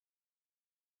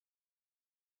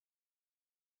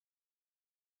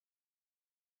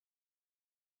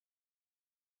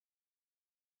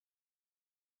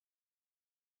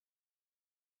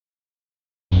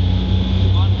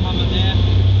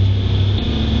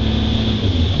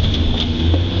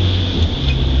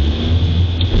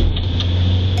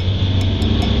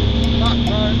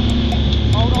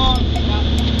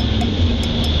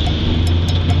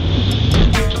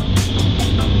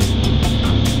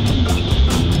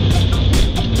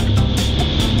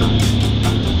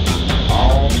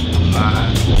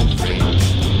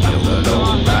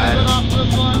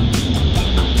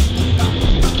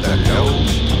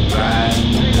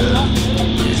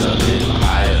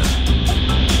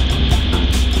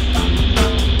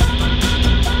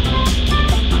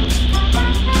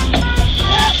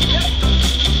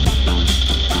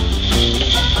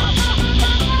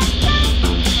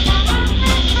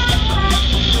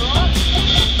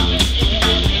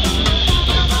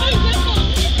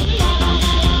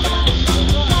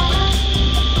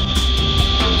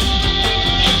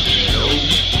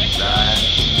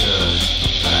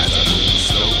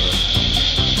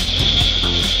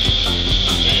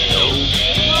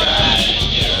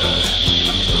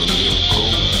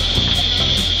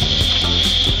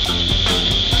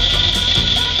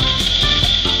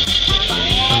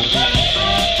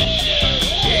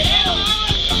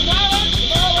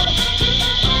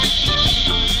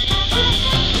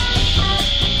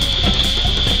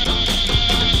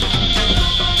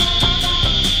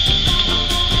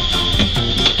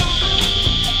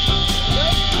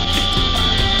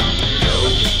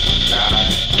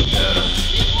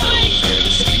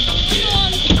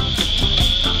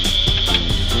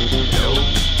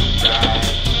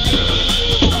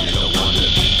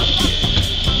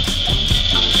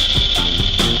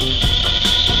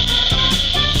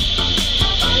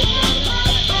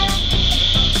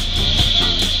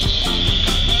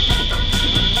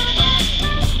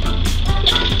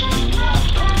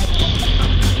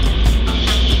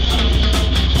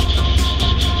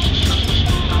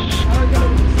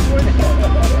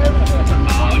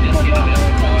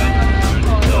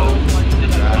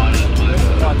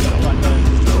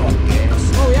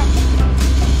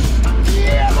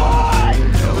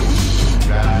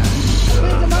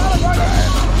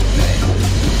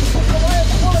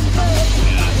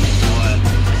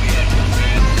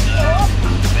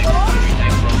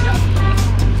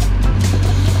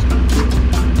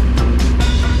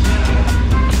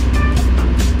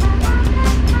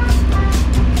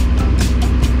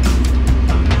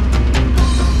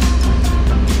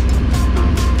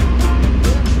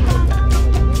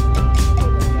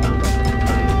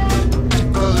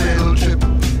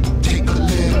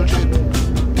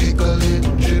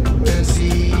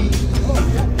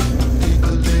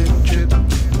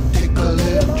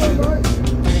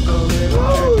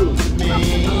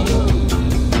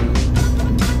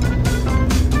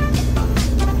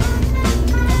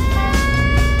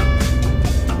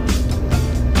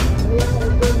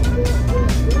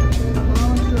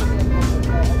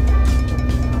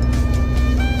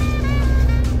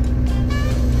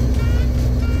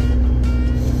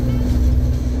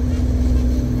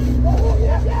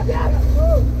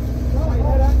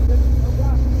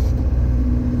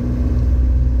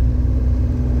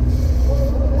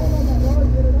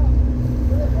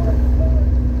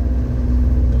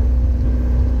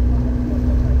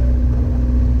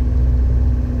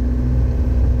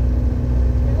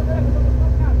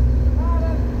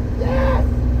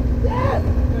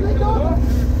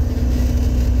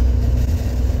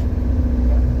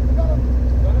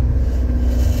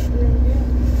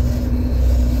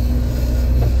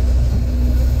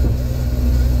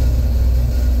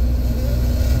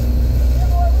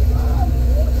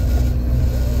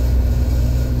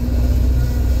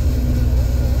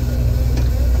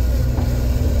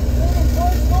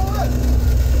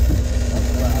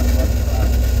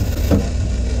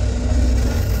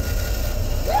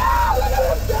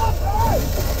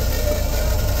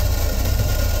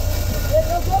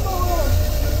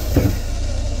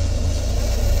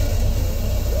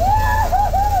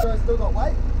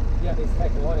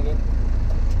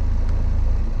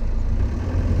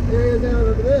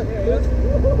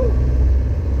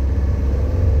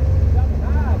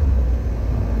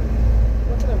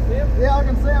Yeah, I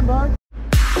can see him, bro.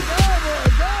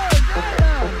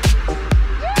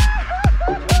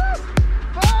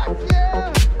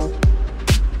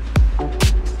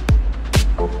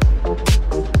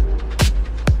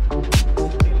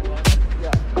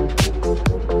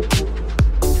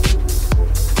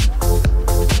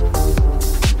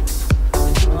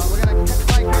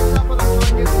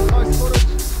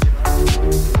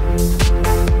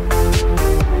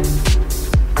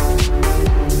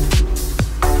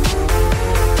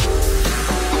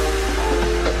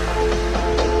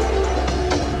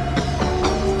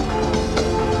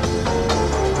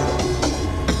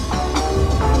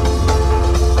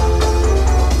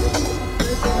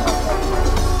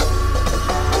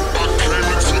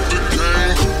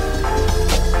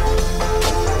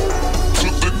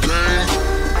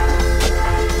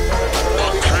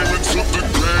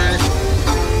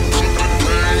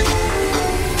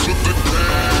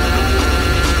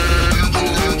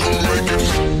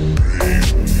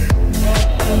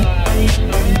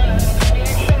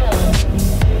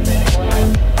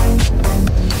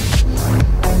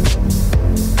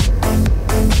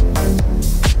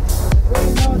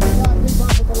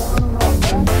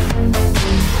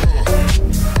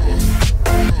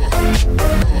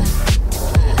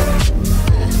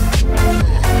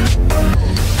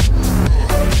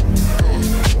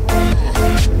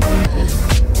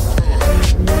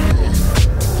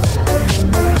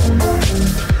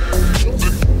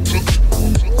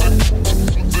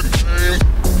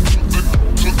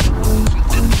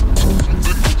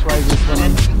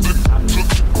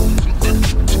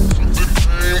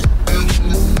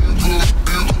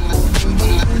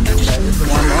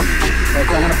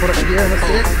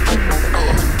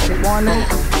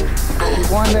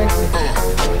 Keep winding.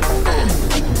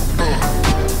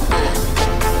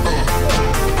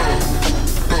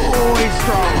 Oh, he's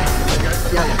strong.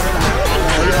 Yeah.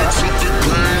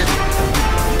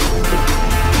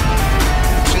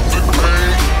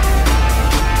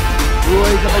 Oh,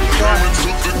 he's a big strike.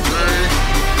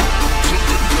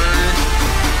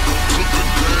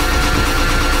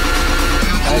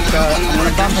 Okay, so I'm going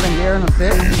to bump it in gear in a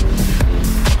sec.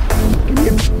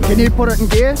 Can you put it in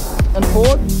gear and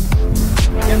forward?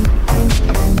 Yep.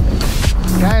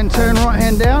 Okay, and turn right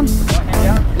hand down. Right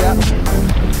hand down? Yep.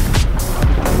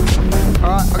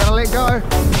 Alright, I've got to let go.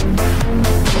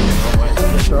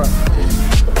 That's right.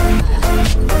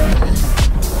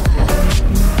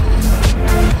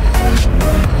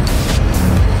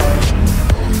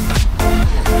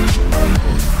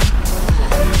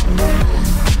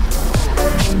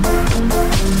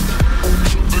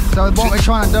 So what we're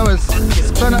trying to do is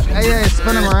spin it,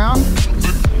 spin him around.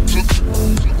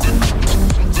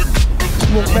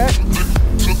 Walk back.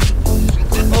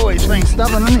 Oh, he's being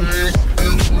stubborn, isn't he?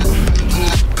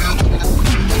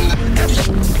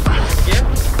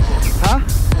 Huh?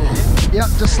 Yep,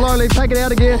 just slowly take it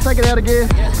out of gear, take it out of gear.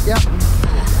 Yep.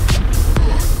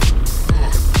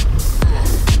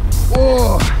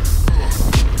 Oh.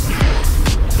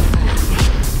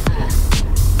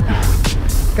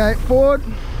 Okay, forward.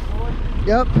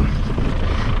 Yep.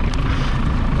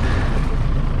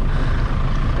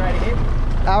 Straight ahead.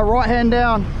 Right hand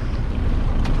down.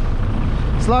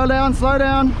 Slow down, slow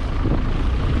down.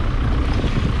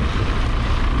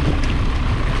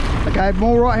 Okay,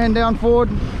 more right hand down forward.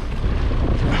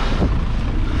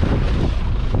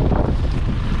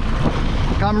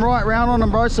 Come right round on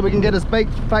him, bro, so we can get his beak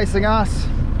facing us.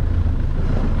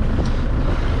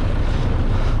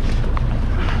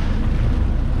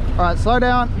 Alright, slow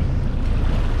down.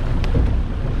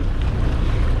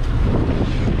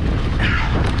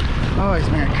 Oh, he's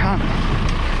being a cunt.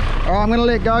 Alright, I'm going to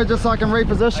let go just so I can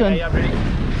reposition. Okay, yeah, ready.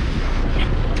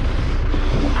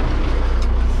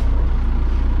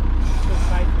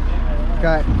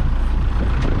 Okay.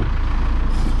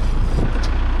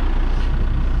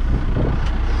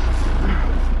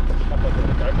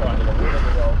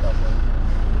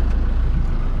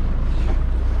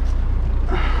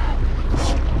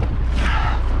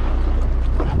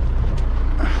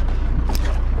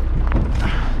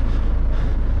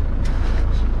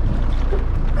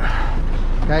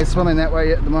 Okay, swimming that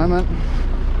way at the moment.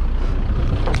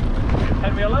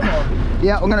 Hand me a limb or?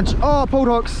 Yeah, I'm gonna. Oh, pulled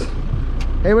hooks.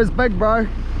 He was big, bro.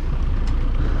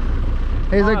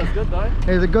 He's Good though.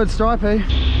 He's a good stripey.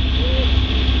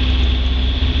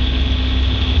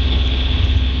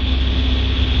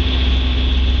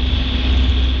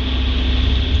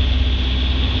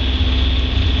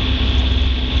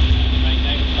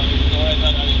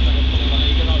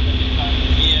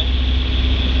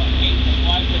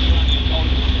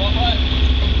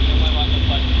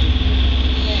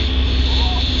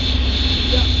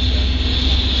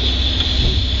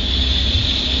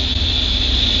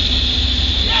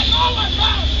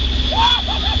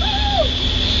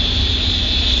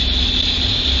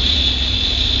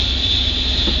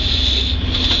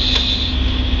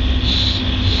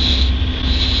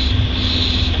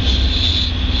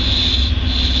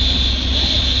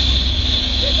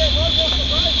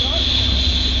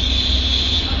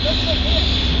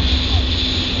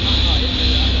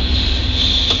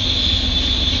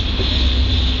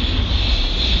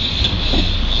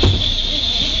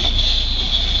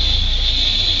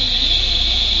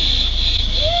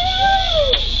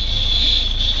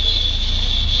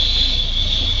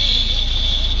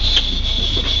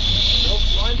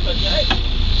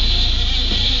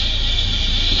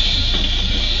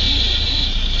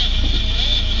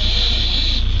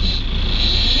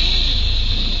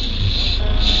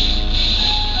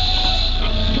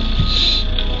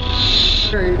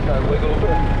 go wiggle.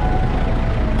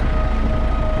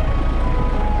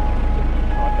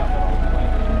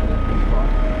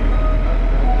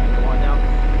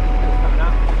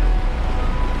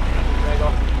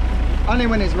 Only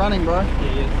when he's running, bro. Yeah,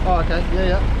 he is. Oh, okay. Yeah,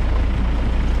 yeah.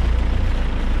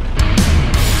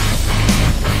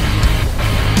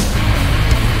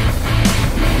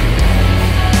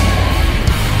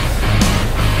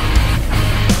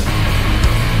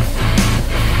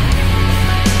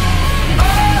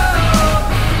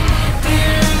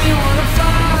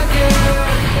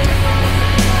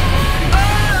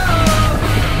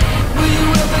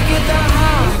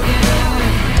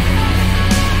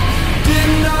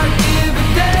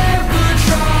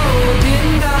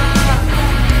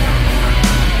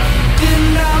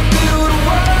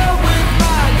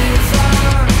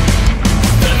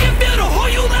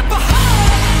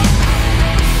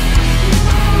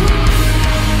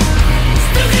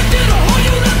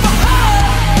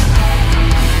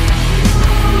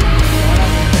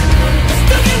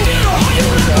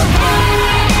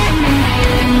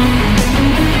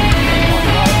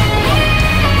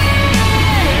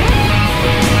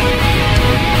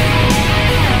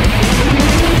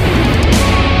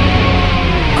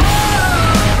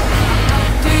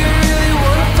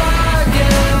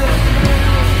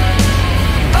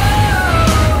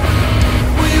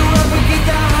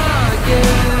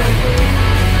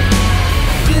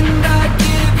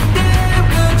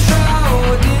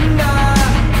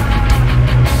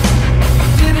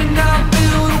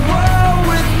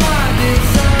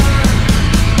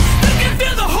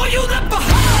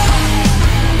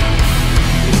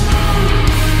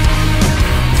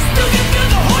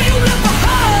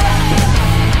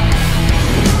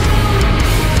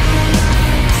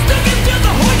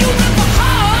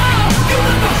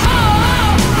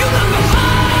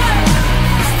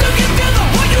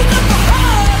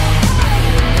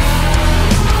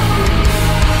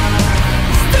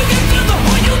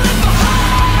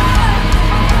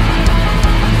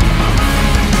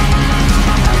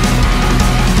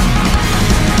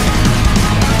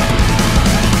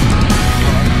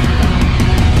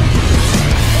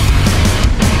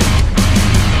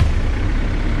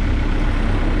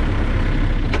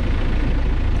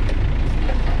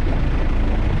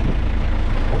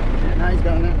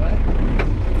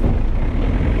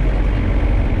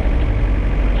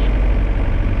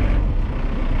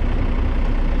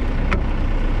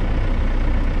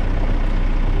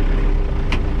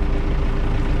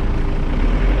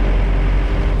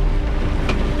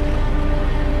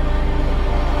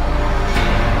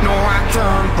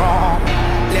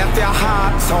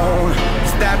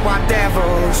 Is that what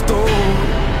devils do?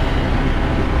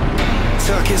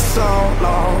 Took it so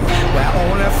long, where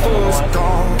only fools go.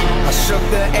 I shook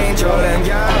the angel and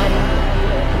young.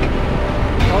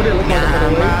 Now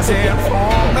I'm rising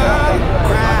from the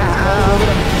ground,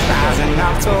 rising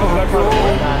up to the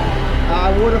road.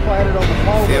 I would if I had it on the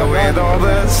pole. Filled with all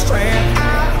the strength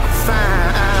I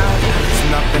find, there's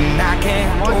nothing I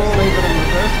can't do.